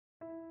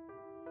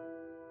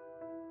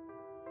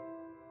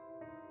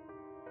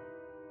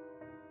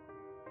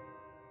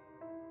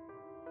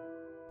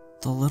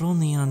The little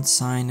neon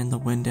sign in the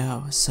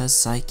window says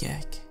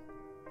psychic,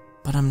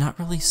 but I'm not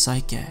really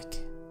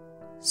psychic.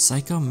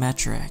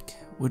 Psychometric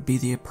would be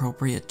the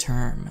appropriate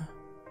term,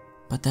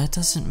 but that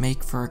doesn't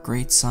make for a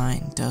great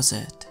sign, does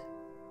it?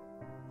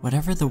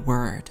 Whatever the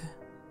word,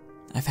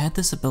 I've had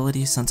this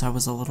ability since I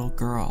was a little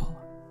girl.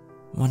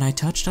 When I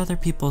touched other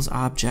people's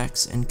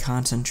objects and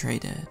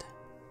concentrated,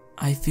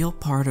 I feel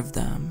part of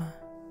them.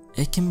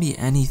 It can be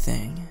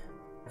anything,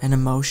 an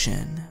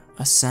emotion,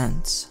 a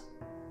sense,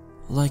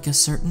 like a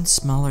certain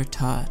smell or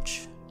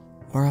touch,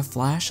 or a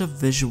flash of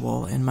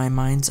visual in my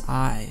mind's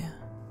eye.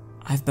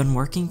 I've been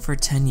working for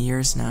 10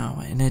 years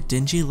now in a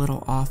dingy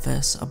little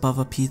office above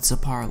a pizza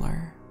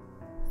parlor.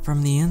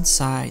 From the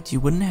inside, you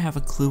wouldn't have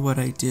a clue what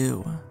I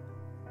do.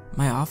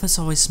 My office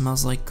always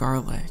smells like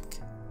garlic,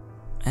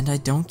 and I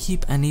don't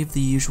keep any of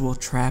the usual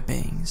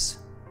trappings.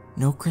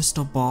 No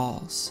crystal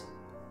balls,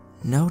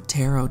 no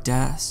tarot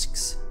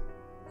desks,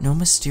 no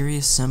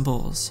mysterious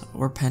symbols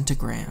or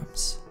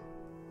pentagrams.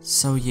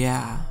 So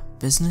yeah,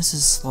 business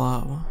is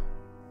slow.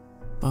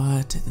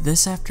 But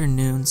this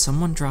afternoon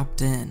someone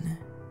dropped in.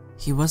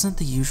 He wasn't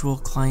the usual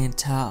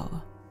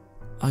clientele.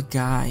 A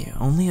guy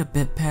only a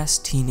bit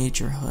past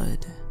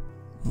teenagerhood,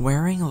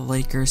 wearing a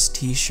Lakers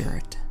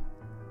t-shirt.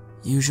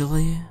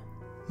 Usually,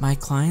 my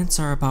clients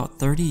are about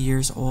 30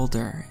 years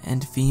older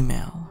and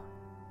female.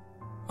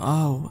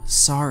 Oh,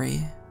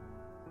 sorry.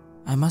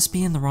 I must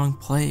be in the wrong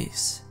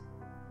place,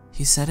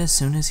 he said as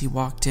soon as he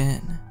walked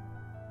in.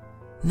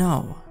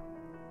 No,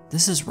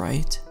 this is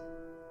right.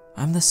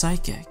 I'm the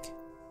psychic.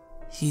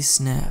 He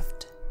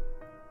sniffed.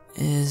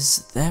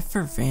 Is that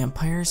for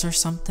vampires or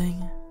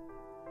something?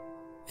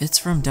 It's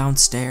from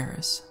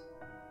downstairs.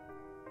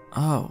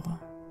 Oh.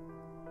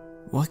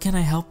 What can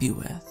I help you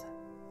with?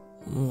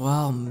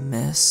 Well,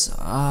 miss,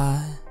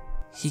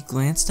 He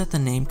glanced at the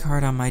name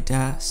card on my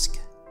desk.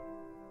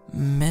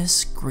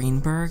 Miss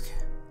Greenberg?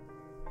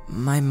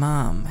 My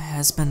mom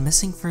has been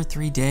missing for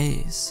 3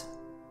 days.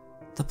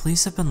 The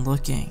police have been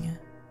looking,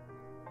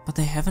 but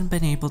they haven't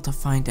been able to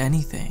find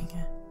anything.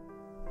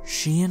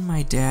 She and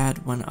my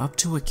dad went up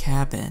to a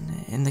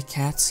cabin in the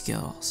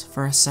Catskills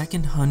for a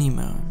second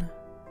honeymoon.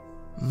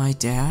 My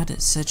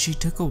dad said she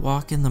took a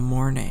walk in the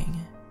morning,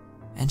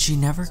 and she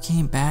never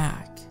came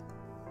back.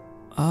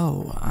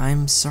 Oh,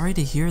 I'm sorry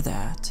to hear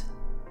that.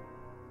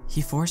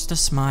 He forced a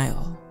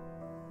smile.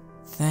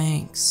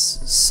 Thanks,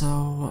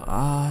 so,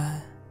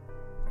 I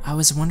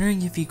was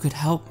wondering if you could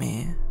help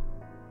me.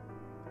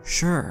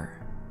 Sure.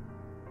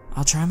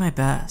 I'll try my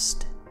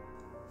best.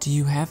 Do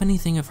you have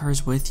anything of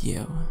hers with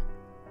you?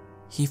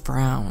 He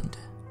frowned.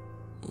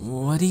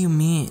 What do you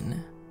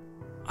mean?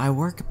 I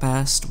work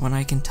best when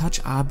I can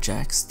touch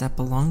objects that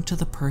belong to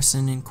the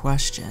person in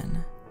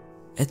question.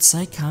 It's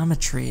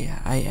psychometry,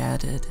 I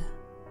added,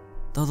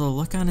 though the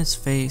look on his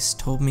face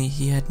told me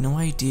he had no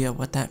idea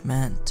what that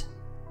meant.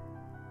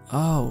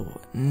 Oh,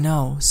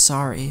 no,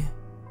 sorry.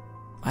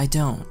 I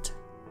don't.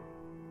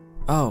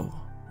 Oh,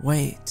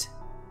 wait.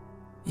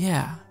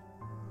 Yeah,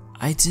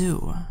 I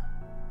do.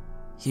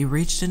 He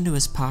reached into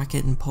his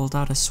pocket and pulled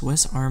out a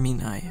Swiss Army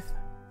knife.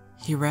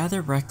 He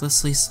rather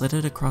recklessly slid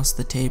it across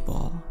the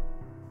table,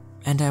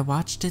 and I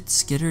watched it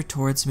skitter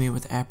towards me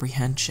with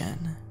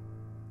apprehension.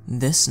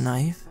 This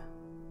knife?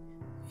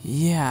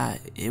 Yeah,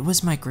 it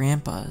was my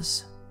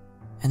grandpa's,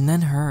 and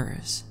then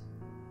hers,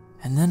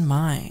 and then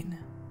mine.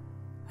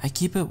 I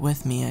keep it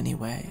with me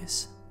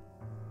anyways.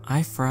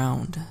 I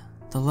frowned.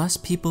 The less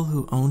people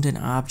who owned an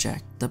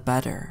object, the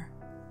better.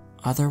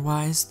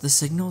 Otherwise, the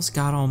signals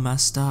got all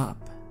messed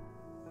up,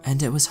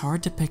 and it was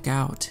hard to pick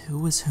out who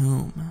was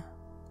whom.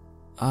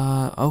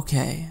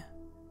 Okay.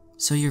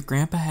 So your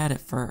grandpa had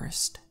it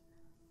first.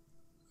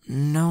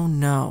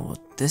 No,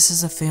 this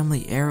is a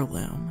family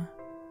heirloom.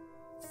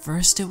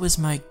 First it was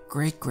my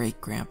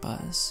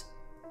great-great-grandpa's,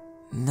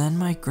 then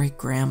my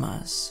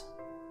great-grandma's.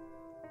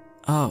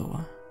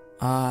 Oh,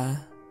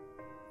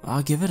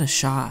 I'll give it a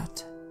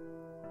shot,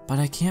 but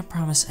I can't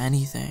promise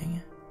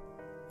anything.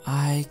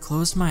 I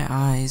closed my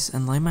eyes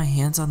and laid my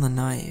hands on the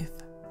knife.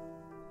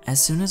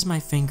 As soon as my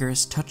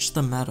fingers touched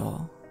the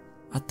metal,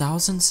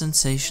 1,000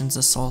 sensations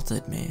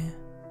assaulted me.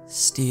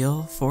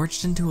 Steel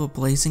forged into a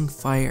blazing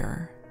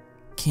fire,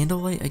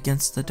 candlelight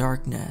against the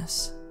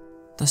darkness,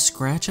 the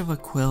scratch of a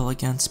quill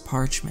against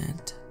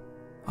parchment,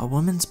 a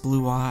woman's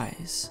blue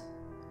eyes,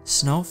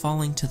 snow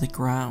falling to the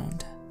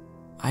ground.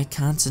 I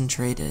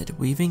concentrated,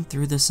 weaving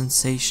through the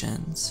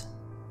sensations,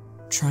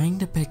 trying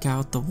to pick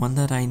out the one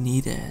that I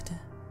needed,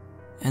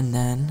 and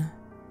then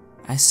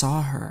I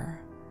saw her,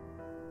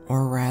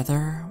 or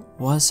rather,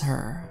 was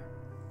her.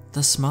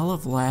 The smell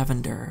of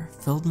lavender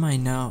filled my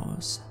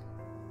nose.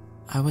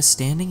 I was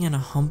standing in a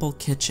humble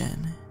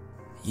kitchen,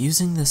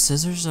 using the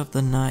scissors of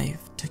the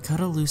knife to cut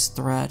a loose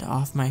thread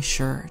off my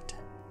shirt.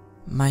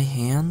 My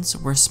hands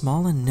were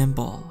small and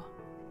nimble.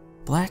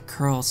 Black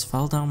curls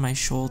fell down my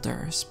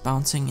shoulders,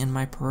 bouncing in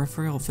my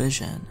peripheral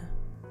vision.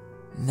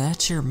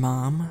 That's your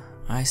mom,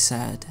 I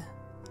said,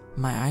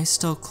 my eyes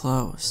still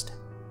closed.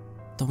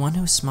 The one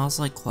who smells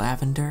like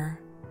lavender,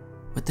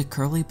 with the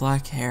curly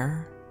black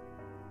hair?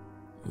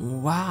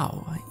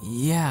 Wow,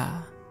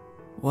 yeah.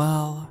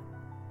 Well,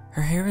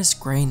 her hair is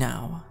gray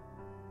now.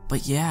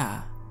 But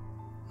yeah,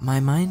 my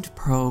mind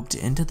probed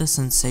into the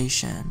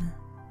sensation.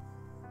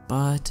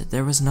 But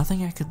there was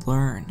nothing I could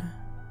learn.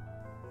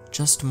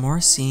 Just more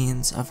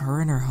scenes of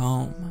her in her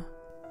home.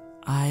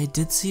 I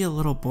did see a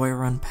little boy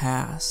run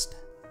past,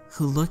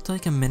 who looked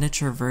like a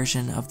miniature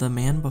version of the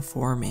man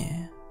before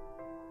me,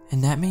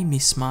 and that made me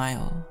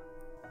smile.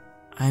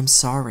 I'm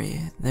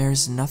sorry,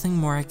 there's nothing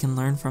more I can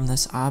learn from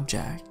this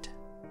object.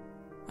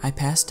 I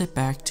passed it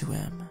back to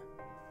him.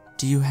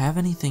 Do you have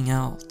anything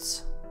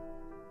else?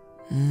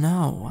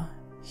 No,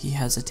 he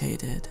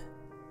hesitated.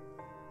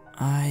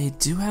 I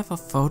do have a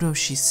photo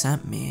she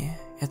sent me.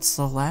 It's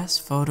the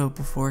last photo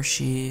before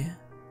He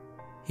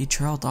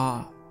trailed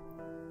off.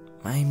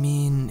 I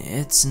mean,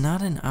 it's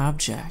not an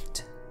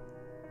object,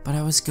 but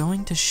I was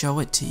going to show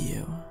it to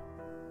you.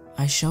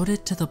 I showed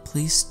it to the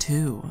police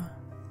too.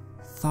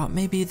 Thought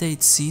maybe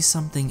they'd see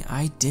something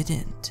I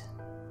didn't.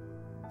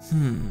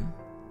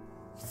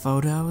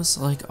 Photos,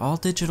 like all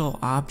digital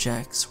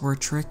objects, were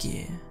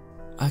tricky.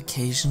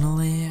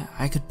 Occasionally,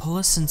 I could pull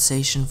a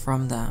sensation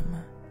from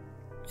them.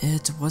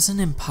 It wasn't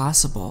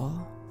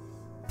impossible.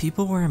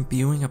 People were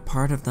imbuing a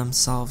part of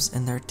themselves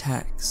in their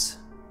texts,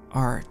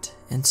 art,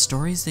 and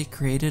stories they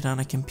created on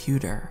a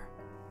computer,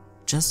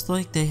 just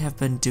like they have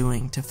been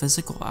doing to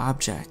physical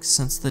objects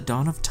since the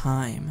dawn of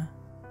time.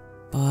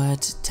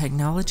 But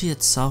technology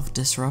itself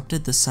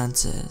disrupted the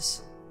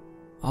senses.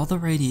 All the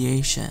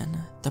radiation,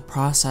 the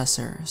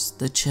processors,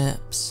 the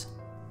chips,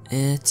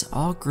 it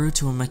all grew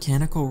to a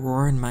mechanical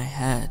roar in my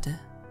head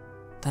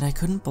that I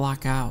couldn't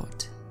block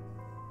out.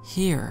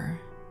 Here,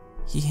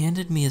 he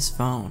handed me his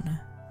phone.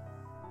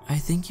 I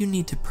think you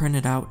need to print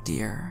it out,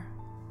 dear.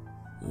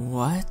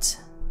 What?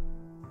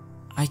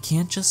 I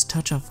can't just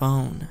touch a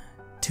phone.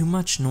 Too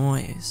much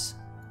noise.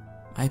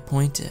 I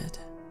pointed.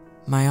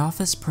 My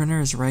office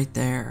printer is right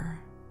there.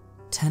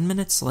 10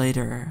 minutes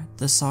later,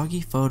 the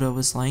soggy photo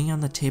was laying on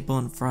the table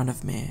in front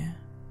of me.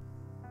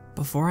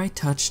 Before I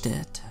touched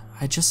it,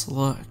 I just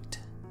looked.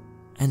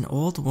 An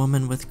old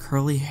woman with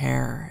curly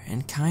hair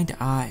and kind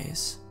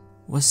eyes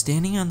was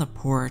standing on the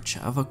porch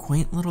of a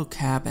quaint little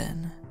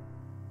cabin.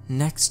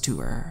 Next to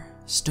her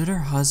stood her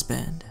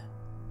husband,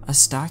 a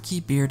stocky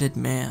bearded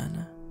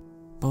man.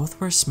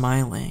 Both were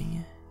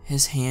smiling,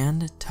 his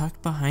hand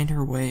tucked behind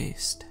her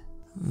waist.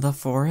 The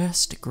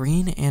forest,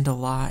 green and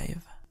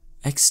alive,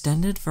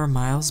 extended for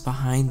miles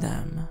behind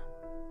them.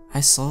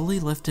 I slowly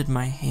lifted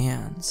my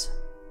hands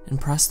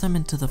and pressed them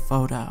into the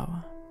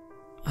photo.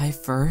 I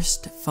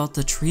first felt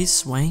the trees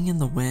swaying in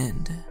the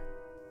wind,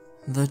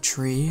 the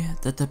tree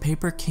that the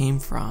paper came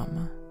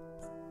from.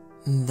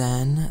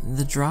 Then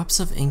the drops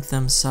of ink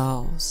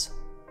themselves,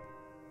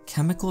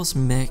 chemicals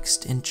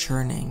mixed in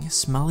churning,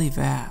 smelly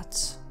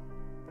vats.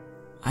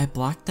 I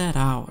blocked that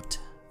out,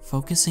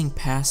 focusing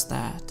past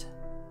that,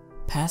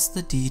 past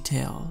the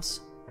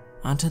details,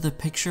 onto the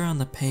picture on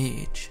the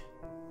page,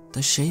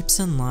 the shapes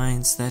and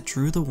lines that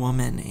drew the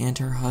woman and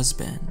her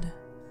husband.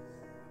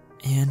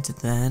 And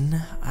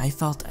then I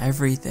felt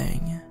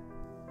everything.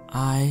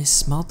 I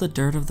smelled the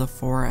dirt of the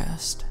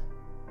forest,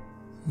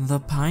 the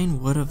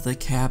pine wood of the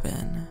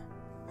cabin,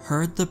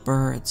 heard the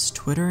birds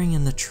twittering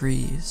in the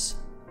trees,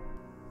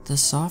 the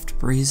soft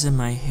breeze in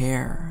my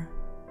hair,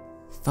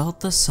 felt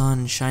the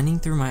sun shining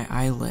through my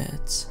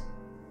eyelids.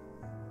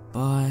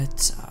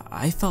 But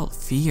I felt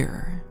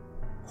fear.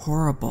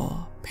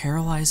 Horrible,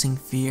 paralyzing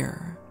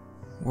fear.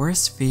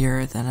 Worse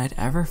fear than I'd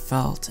ever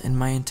felt in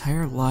my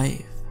entire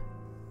life.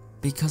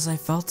 Because I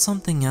felt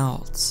something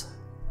else.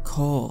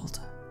 Cold.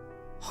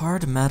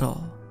 Hard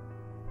metal.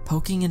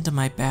 Poking into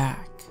my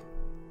back.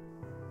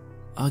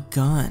 A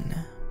gun.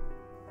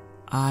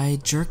 I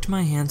jerked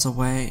my hands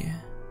away.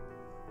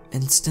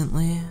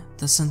 Instantly,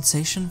 the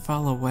sensation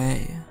fell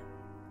away.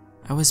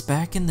 I was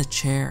back in the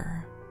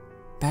chair.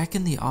 Back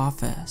in the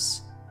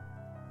office.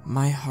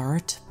 My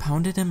heart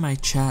pounded in my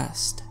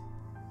chest,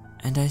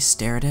 and I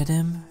stared at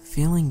him,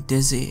 feeling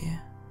dizzy.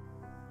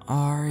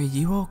 Are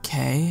you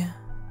okay?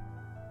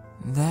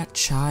 That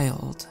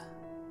child.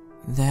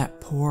 That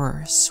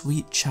poor,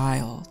 sweet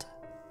child.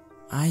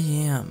 I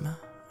am,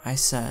 I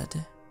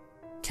said,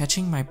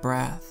 catching my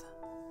breath.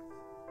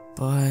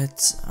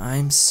 But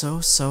I'm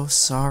so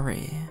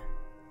sorry.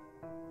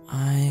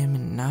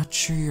 I'm not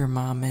sure your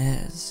mom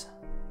is.